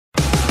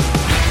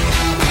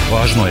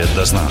Važno je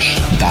da znaš.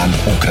 Dan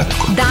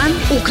ukratko. Dan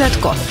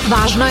ukratko.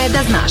 Važno je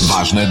da znaš.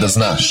 Važno je da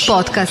znaš.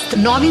 Podcast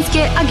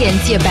novinske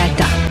agencije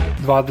Beta.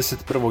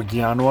 21.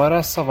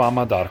 januara sa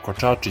vama Darko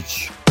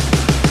Čačić.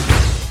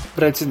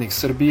 Predsjednik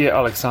Srbije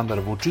Aleksandar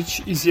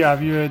Vučić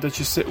izjavio je da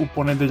će se u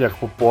ponedeljak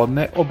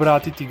popodne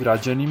obratiti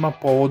građanima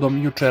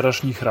povodom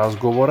jučerašnjih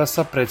razgovora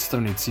sa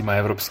predstavnicima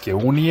Evropske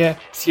unije,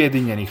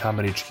 Sjedinjenih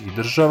Američkih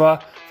Država,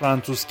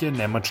 Francuske,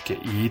 Nemačke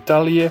i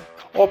Italije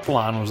o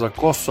planu za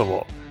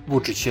Kosovo.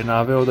 Vučić je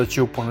naveo da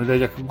će u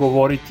ponedeljak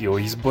govoriti o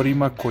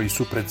izborima koji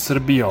su pred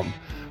Srbijom.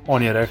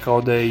 On je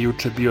rekao da je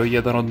juče bio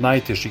jedan od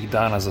najtežih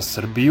dana za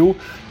Srbiju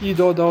i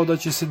dodao da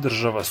će se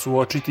država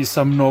suočiti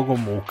sa mnogo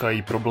muka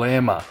i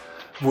problema.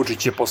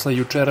 Vučić je posle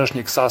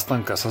jučerašnjeg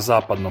sastanka sa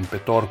Zapadnom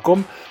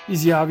petorkom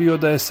izjavio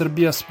da je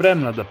Srbija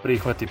spremna da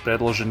prihvati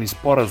predloženi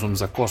sporazum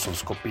za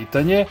kosovsko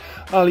pitanje,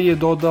 ali je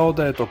dodao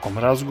da je tokom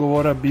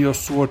razgovora bio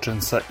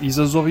suočen sa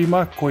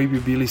izazovima koji bi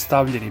bili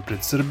stavljeni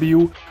pred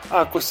Srbiju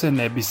ako se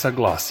ne bi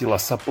saglasila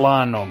sa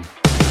planom.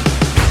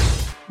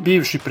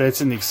 Bivši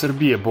predsjednik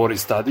Srbije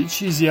Boris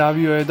Tadić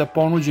izjavio je da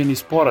ponuđeni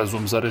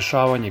sporazum za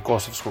rešavanje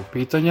kosovskog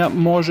pitanja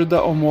može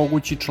da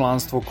omogući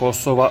članstvo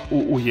Kosova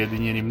u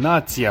Ujedinjenim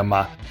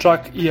nacijama,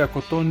 čak i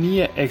ako to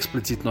nije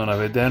eksplicitno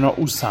navedeno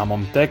u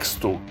samom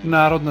tekstu.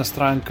 Narodna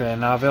stranka je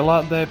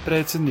navela da je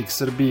predsjednik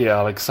Srbije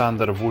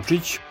Aleksandar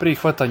Vučić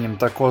prihvatanjem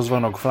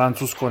takozvanog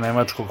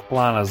francusko-nemačkog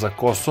plana za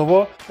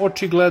Kosovo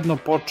očigledno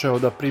počeo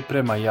da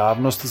priprema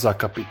javnost za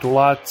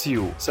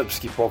kapitulaciju.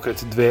 Srpski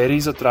pokret Dveri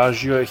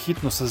zatražio je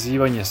hitno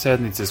sazivanje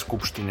sednice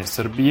Skupštine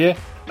Srbije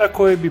na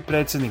kojoj bi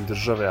predsjednik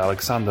države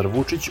Aleksandar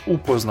Vučić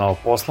upoznao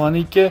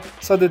poslanike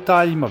sa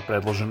detaljima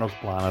predloženog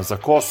plana za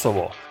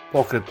Kosovo.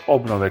 Pokret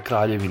obnove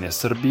Kraljevine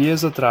Srbije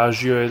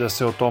zatražio je da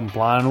se o tom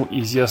planu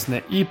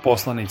izjasne i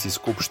poslanici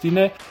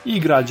Skupštine i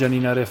građani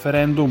na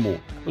referendumu.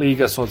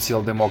 Liga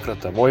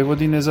socijaldemokrata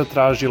Vojvodine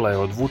zatražila je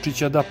od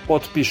Vučića da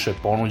potpiše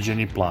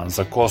ponuđeni plan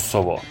za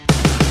Kosovo.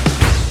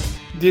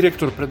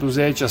 Direktor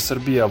preduzeća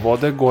Srbija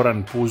vode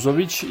Goran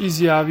Puzović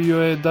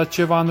izjavio je da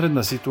će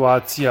vanredna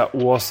situacija u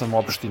 8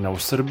 opština u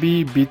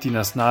Srbiji biti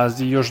na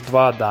snazi još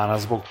 2 dana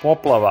zbog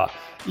poplava,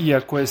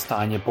 iako je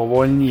stanje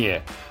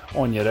povoljnije.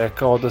 On je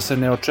rekao da se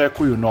ne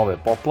očekuju nove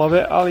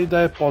poplave, ali da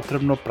je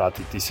potrebno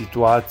pratiti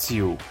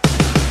situaciju.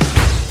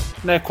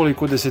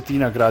 Nekoliko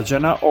desetina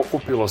građana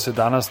okupilo se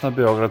danas na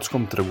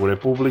Beogradskom trgu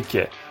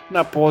Republike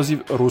na poziv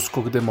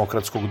Ruskog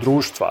demokratskog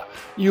društva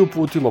i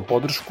uputilo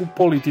podršku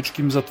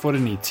političkim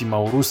zatvorenicima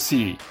u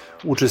Rusiji.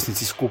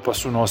 Učesnici skupa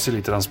su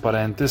nosili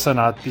transparente sa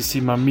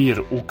natpisima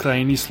Mir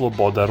Ukrajini,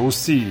 sloboda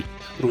Rusiji,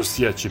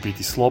 Rusija će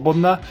biti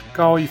slobodna,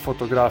 kao i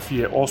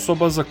fotografije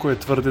osoba za koje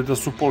tvrde da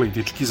su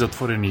politički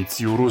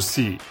zatvorenici u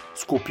Rusiji.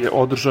 Skup je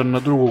održan na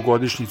drugu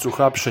godišnjicu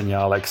hapšenja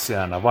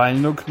Alekseja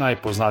Navalnog,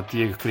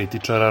 najpoznatijeg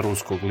kritičara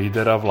ruskog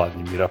lidera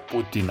Vladimira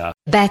Putina.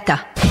 Beta.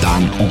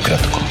 Dan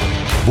ukratko.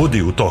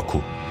 Budi u toku.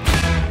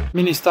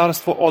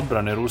 Ministarstvo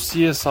odbrane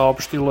Rusije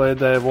saopštilo je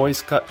da je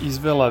vojska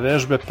izvela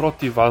vežbe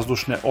protiv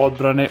vazdušne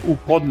odbrane u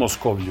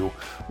Podmoskovlju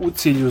u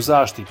cilju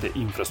zaštite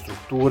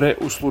infrastrukture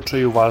u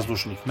slučaju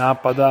vazdušnih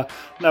napada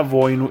na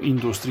vojnu,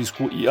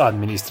 industrijsku i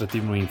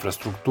administrativnu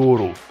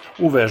infrastrukturu.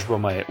 U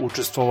vežbama je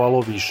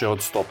učestvovalo više od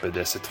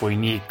 150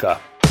 vojnika.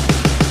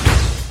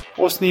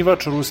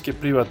 Osnivač ruske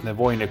privatne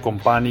vojne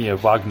kompanije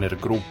Wagner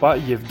Grupa,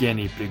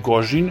 Jevgenij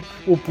Prigožin,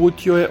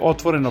 uputio je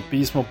otvoreno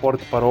pismo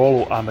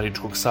portparolu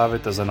Američkog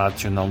saveta za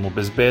nacionalnu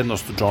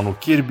bezbednost Johnu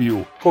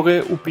Kirbiju, koga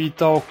je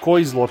upitao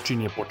koji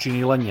zločin je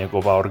počinila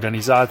njegova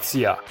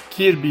organizacija.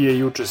 Kirby je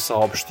juče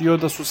saopštio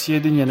da su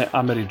Sjedinjene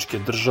Američke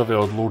Države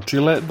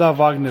odlučile da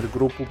Wagner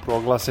Grupu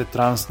proglase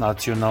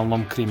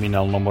transnacionalnom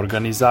kriminalnom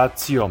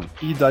organizacijom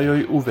i da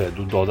joj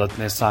uvedu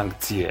dodatne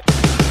sankcije.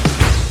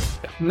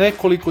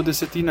 Nekoliko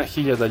desetina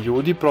hiljada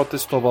ljudi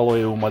protestovalo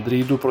je u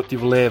Madridu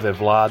protiv leve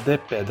vlade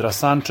Pedra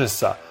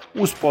Sančesa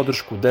uz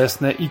podršku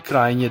desne i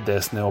krajnje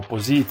desne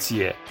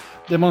opozicije.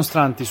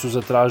 Demonstranti su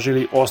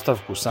zatražili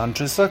ostavku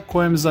Sančesa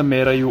kojem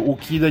zameraju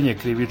ukidanje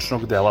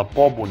krivičnog dela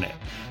pobune.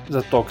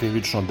 Za to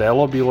krivično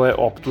delo bilo je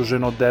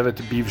optuženo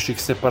 9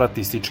 bivših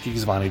separatističkih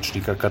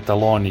zvaničnika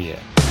Katalonije.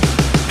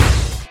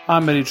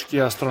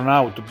 Američki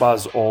astronaut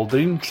Buzz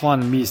Aldrin,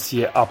 član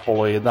misije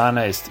Apollo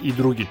 11 i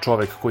drugi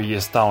čovek koji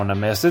je stao na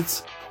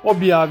mesec,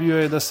 objavio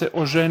je da se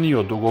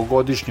oženio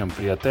dugogodišnjom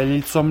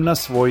prijateljicom na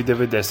svoj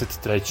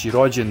 93.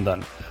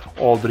 rođendan.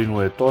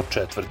 Aldrinu je to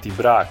 4.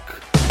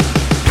 brak.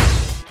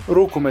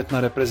 Rukometna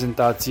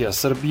reprezentacija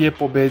Srbije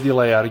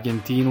pobedila je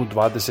Argentinu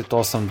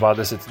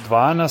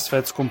 28-22 na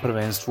svetskom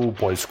prvenstvu u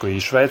Poljskoj i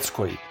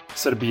Švedskoj.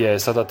 Srbija je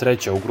sada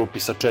treća u grupi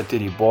sa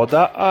 4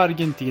 boda, a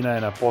Argentina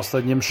je na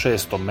poslednjem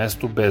 6.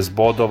 mestu bez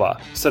bodova.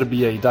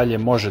 Srbija i dalje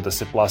može da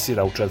se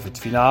plasira u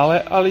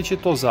četvrtfinale, ali će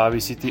to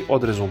zavisiti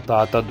od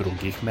rezultata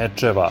drugih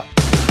mečeva.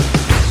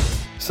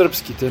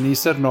 Srpski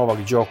teniser Novak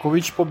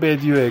Đoković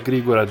pobedio je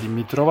Grigora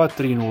Dimitrova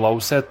 3:0 u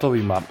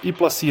setovima i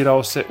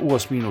plasirao se u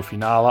osminu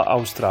finala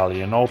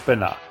Australian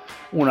Opena.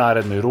 U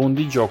narednoj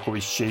rundi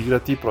Đoković će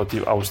igrati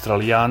protiv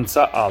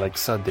Australijanca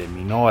Aleksa de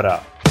Minora.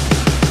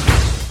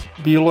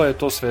 Bilo je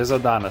to sve za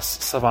danas.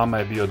 Sa vama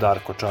je bio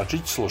Darko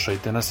Čačić,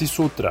 slušajte nas i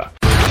sutra.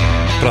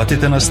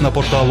 Pratite nas na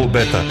portalu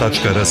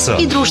beta.rs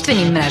I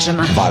društvenim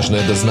mrežama. Važno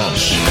je da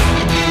znaš.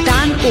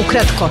 Dan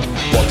ukratko.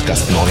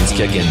 Podcast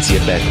novinske agencije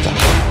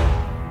Beta.